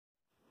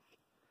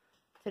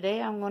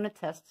Today I'm going to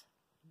test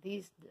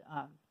these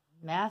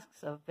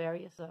masks of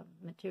various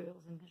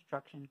materials in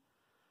construction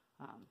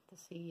to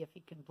see if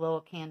you can blow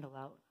a candle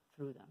out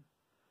through them.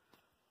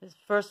 This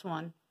first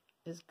one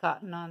is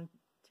cotton on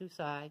two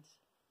sides,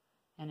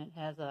 and it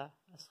has a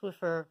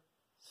Swiffer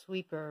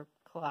sweeper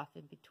cloth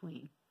in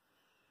between.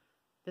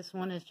 This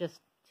one is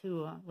just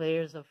two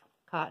layers of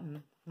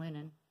cotton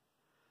linen.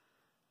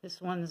 This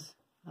one's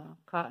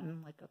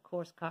cotton, like a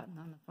coarse cotton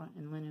on the front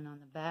and linen on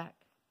the back.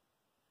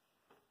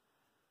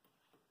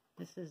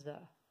 This is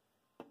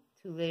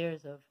two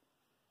layers of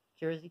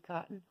jersey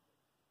cotton.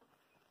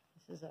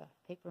 This is a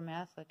paper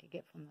mask like you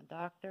get from the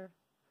doctor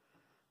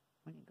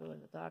when you go to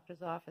the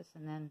doctor's office.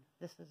 And then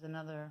this is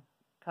another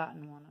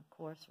cotton one, a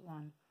coarse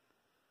one.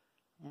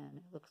 And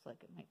it looks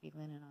like it might be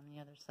linen on the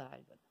other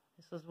side. But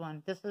this is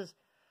one. This is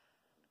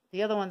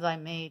the other ones I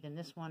made, and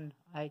this one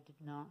I did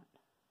not.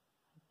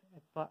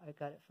 I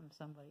got it from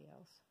somebody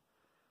else.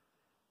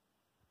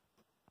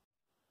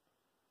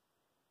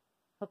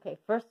 Okay,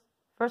 first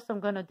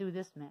I'm going to do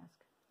this mask.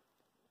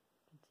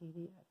 You can see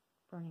the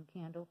burning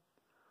candle.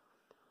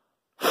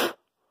 It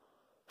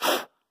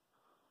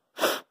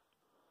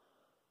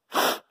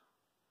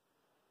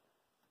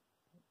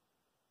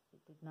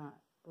did not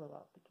blow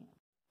out the candle.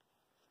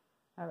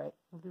 All right,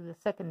 we'll do the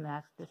second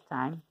mask this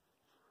time.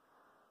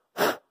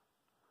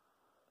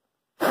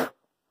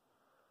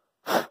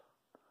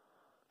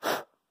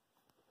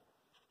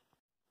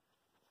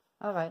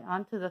 All right,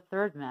 on to the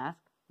third mask.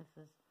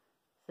 This is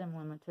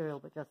similar material,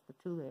 but just the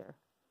two layer.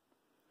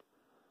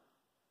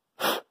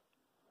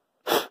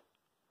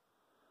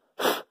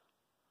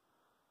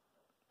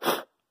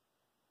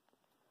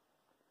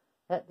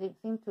 That it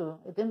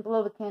didn't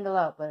blow the candle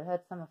out, but it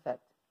had some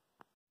effect.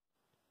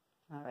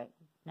 All right,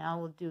 now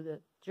we'll do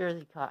the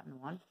jersey cotton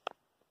one.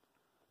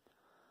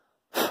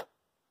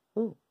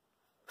 Ooh.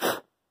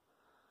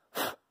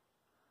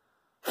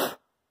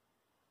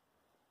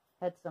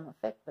 Had some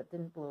effect, but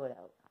didn't blow it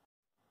out.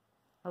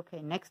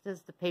 Okay, next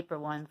is the paper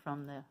one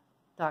from the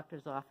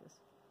doctor's office.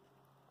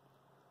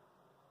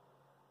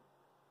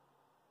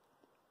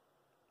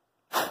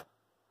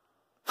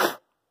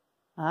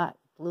 Ah,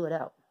 blew it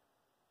out.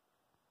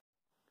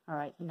 All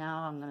right,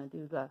 now I'm going to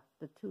do the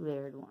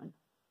two-layered one.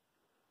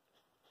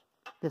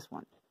 This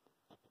one.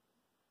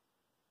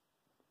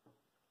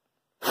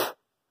 All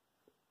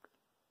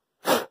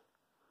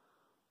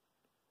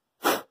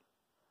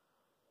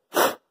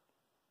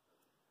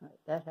right,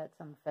 that had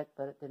some effect,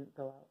 but it didn't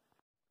go out.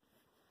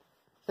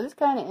 So this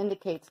kind of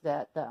indicates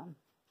that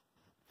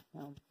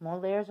more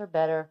layers are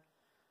better,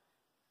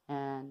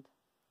 and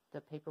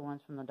the paper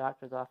ones from the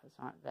doctor's office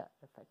aren't that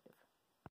effective.